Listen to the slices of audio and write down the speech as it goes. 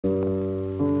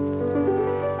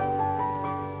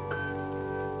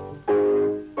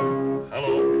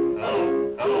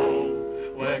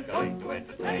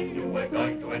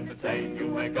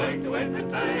we're going to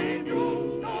entertain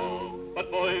you, know. But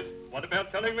boys, what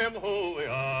about telling them who we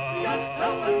are? Just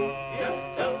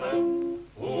tell them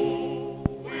who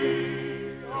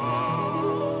we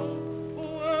are.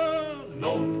 Well,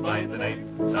 known by the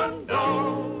name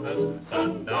Sundowners,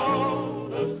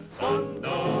 Sundowners, Sundowners.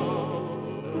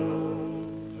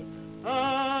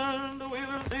 And we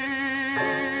will sing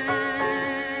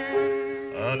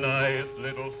a nice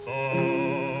little song.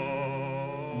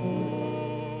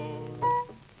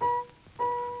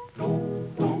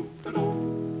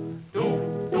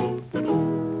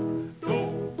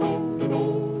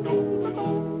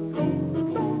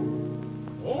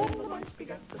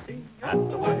 At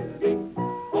the wedding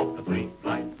of the three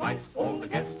blind mice, all the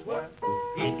guests were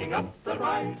eating up the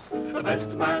rice. The best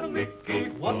man, Mickey,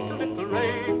 what a little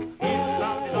rake. He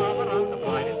found his arm around the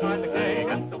bride and tried the cake.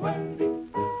 At the wedding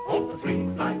of the three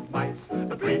blind mice,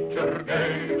 the preacher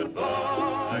gave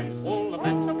advice. All the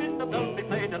bets up in the building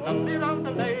played a lovely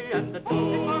roundelay, and the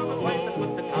toasting farmer's wife had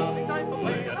put the carving knife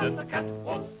away. And as the cat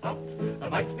was out, the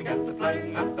mice began to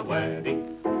play. At the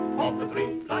wedding of the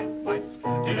three blind mice,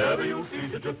 did ever you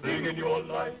see such a thing in your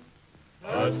life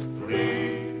as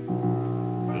three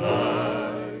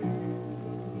blind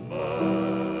mice?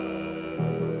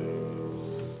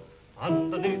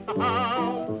 Underneath the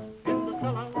house, in the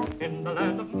cellar, in the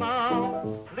land of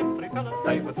mouse, slippery fellas,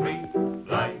 they were three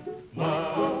blind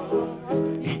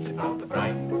mice. Each and out the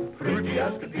bride, pretty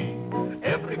as could be.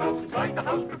 Every mouse inside the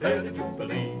house prepared a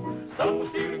jubilee. Some were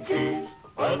stealing cheese,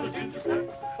 others into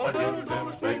snacks, while children there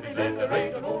was playing, they led the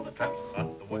raid on all the traps.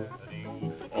 At the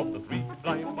wedding of the three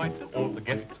blind mice, all the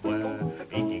guests were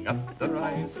eating up the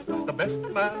rice. The best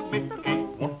man, Mickey,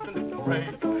 what a little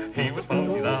rake. He was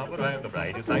found his arm around the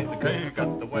bride inside the cake.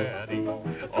 At the wedding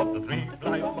of the three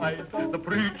blind mice, the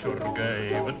preacher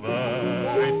gave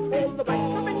advice. All the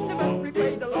mice up in the belfry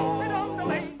played along with on the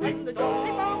lane, and the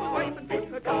jolly farmer's wife and took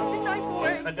her carving knife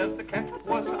away. And as the cat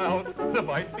was out, the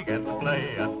mice began to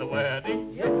play. At the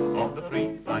wedding of the three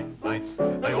blind mice,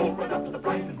 they all ran up to the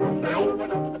bride and groom, they all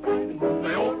ran up to the bride and groom,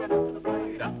 they all ran up to the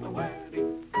bride. At the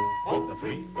wedding of the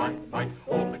three blind mice,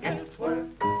 all the guests were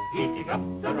eating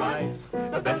up the rice.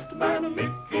 The best man,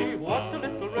 Mickey, what a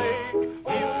little rake. He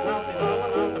was found his arm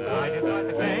around the bride and tried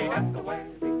to take. At the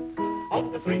wedding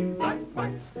of the three blind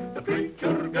mice, the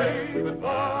preacher gave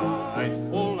advice.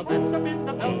 All the bets up in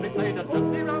the bell, they played a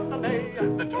lovely roundelay,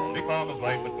 and the jolly farmer's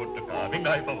wife had put the carving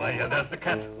knife away. And as the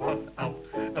cat was out,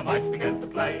 the mice began to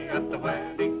play. At the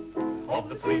wedding of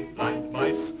the three blind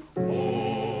mice,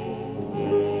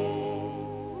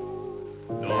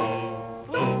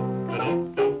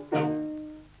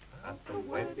 at the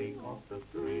wedding of the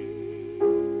three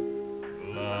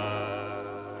blind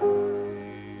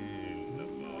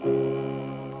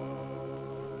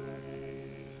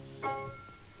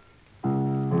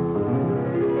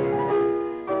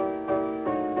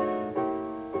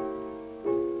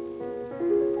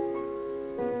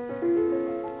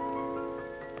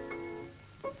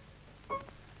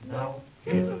Now,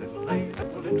 here's a little lay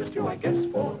that will interest you, I guess,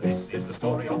 for this is the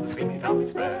story of the Sleepy Town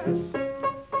Express.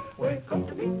 We're going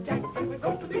to meet Jack and we're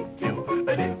going to meet Jill.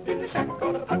 They lived in a shack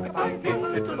on a Porcupine Hill.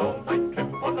 It's an all-night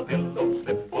trip on the pillow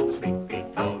slip for the Sleepy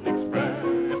Town Express.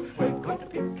 We're going to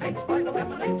pick cakes by the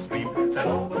lemonade stream, sail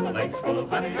over the lakes full of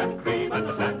honey and cream, and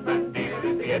the Sandman dear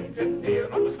is the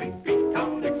engineer on the Sleepy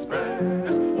Town Express.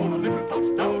 All the little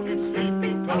tots down in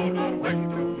Sleepy Town are waiting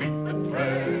to meet the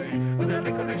train with their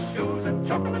licorice shoes and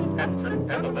chocolate hats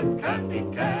and elephant candy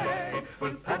cane.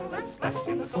 We'll paddle and splash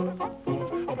in the soda pop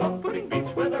pools of Plum Pudding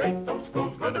Beach where there ain't no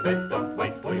schools. Go to bed, don't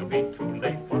wait, or you'll be too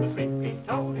late for the Sleepy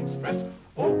Town Express.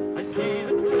 Oh, I see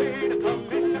the train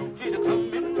a-comin', she's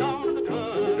a-comin' down the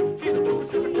turn. She's a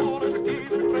two-super taller,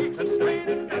 stealing freight and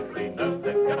straining every nerve.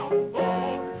 Then get on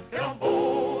board, get on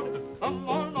board. Come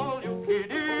on, all you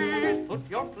kiddies, put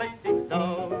your playthings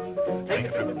down. Take a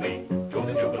trip with me to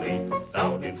the Jubilee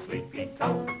down in Sleepy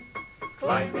Town.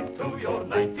 Climb into your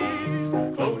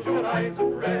 90s, close your eyes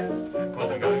and rest, 'cause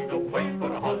we're going away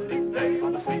for a holiday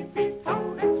on the Sleepy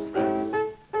Town Express.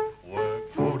 We're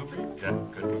going to pick Jack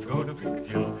and we're going to pick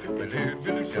Jill.